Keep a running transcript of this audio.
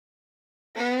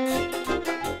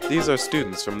These are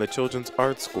students from the Children's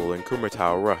Art School in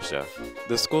Kumertau, Russia.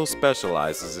 The school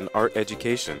specializes in art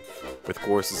education, with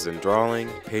courses in drawing,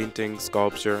 painting,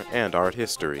 sculpture, and art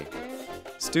history.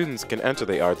 Students can enter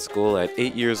the art school at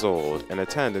 8 years old and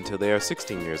attend until they are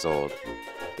 16 years old.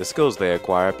 The skills they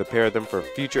acquire prepare them for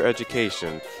future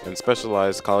education and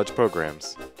specialized college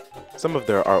programs. Some of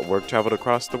their artwork traveled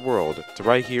across the world to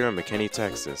right here in McKinney,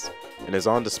 Texas, and is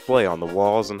on display on the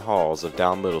walls and halls of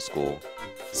Dowell Middle School.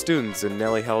 Students in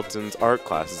Nelli Helton's art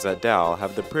classes at Dowell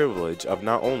have the privilege of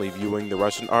not only viewing the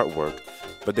Russian artwork,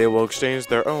 but they will exchange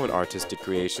their own artistic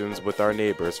creations with our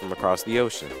neighbors from across the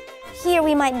ocean. Here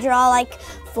we might draw like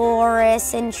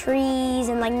forests and trees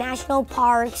and like national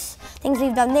parks, things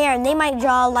we've done there, and they might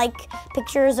draw like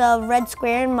pictures of Red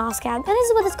Square in Moscow. That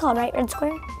is what it's called, right? Red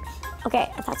Square? Okay,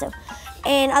 I thought so.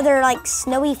 And other like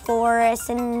snowy forests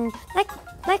and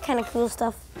that kind of cool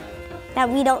stuff that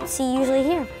we don't see usually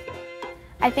here.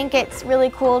 I think it's really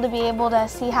cool to be able to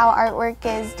see how artwork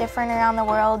is different around the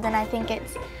world, and I think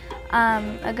it's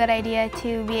a good idea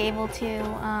to be able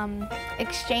to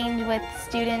exchange with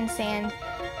students and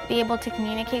be able to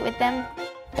communicate with them.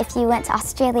 If you went to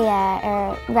Australia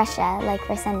or Russia, like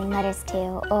we're sending letters to,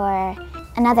 or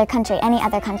another country, any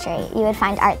other country, you would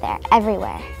find art there,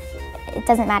 everywhere. It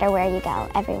doesn't matter where you go,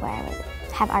 everywhere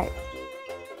would have art.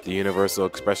 The universal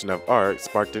expression of art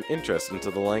sparked an interest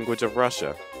into the language of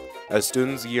Russia, as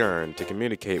students yearn to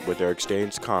communicate with their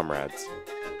exchanged comrades.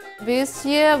 This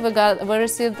year we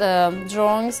received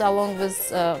drawings along with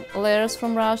letters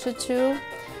from Russia too.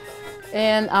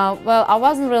 And well, I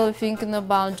wasn't really thinking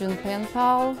about doing pen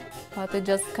pal, but it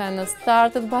just kind of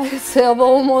started by itself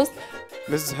almost.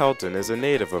 Mrs. Helton is a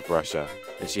native of Russia,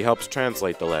 and she helps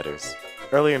translate the letters.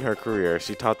 Early in her career,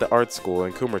 she taught the art school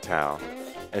in Kumertau,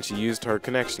 and she used her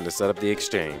connection to set up the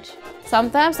exchange.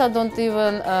 Sometimes I don't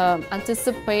even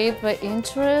anticipate the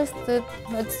interest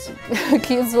that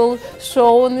kids will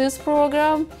show in this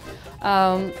program.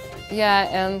 Yeah,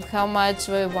 and how much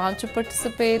they want to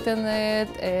participate in it,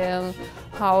 and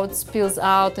how it spills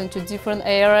out into different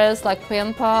areas like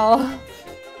pen pal.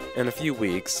 In a few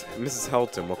weeks, Mrs.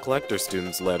 Helton will collect her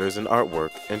students' letters and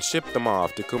artwork and ship them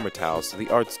off to Kumertau so the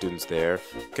art students there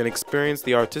can experience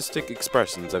the artistic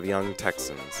expressions of young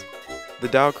Texans. The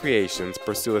Dowell creations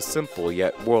pursue a simple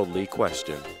yet worldly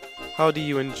question. How do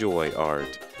you enjoy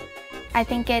art? I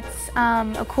think it's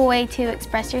a cool way to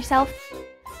express yourself.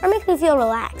 Or make me feel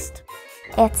relaxed.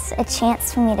 It's a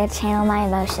chance for me to channel my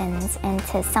emotions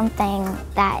into something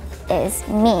that is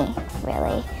me,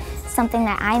 really. Something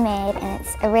that I made, and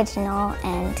it's original,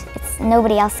 and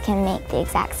nobody else can make the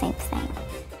exact same thing.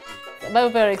 We're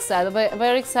very excited. We're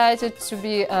very excited to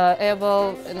be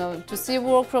able, to see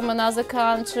work from another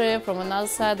country, from another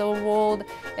side of the world,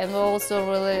 and we're also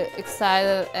really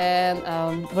excited and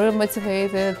very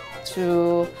motivated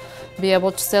to be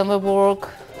able to send the work,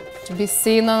 to be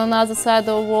seen on another side of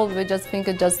the world. We just think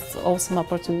it's just an awesome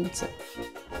opportunity.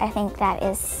 I think that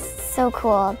is so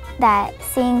cool that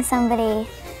seeing somebody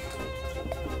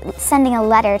sending a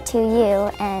letter to you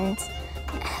and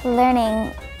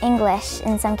learning English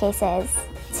in some cases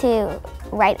to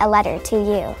write a letter to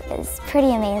you is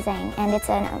pretty amazing, and it's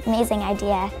an amazing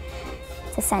idea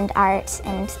to send art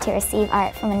and to receive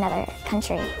art from another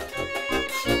country.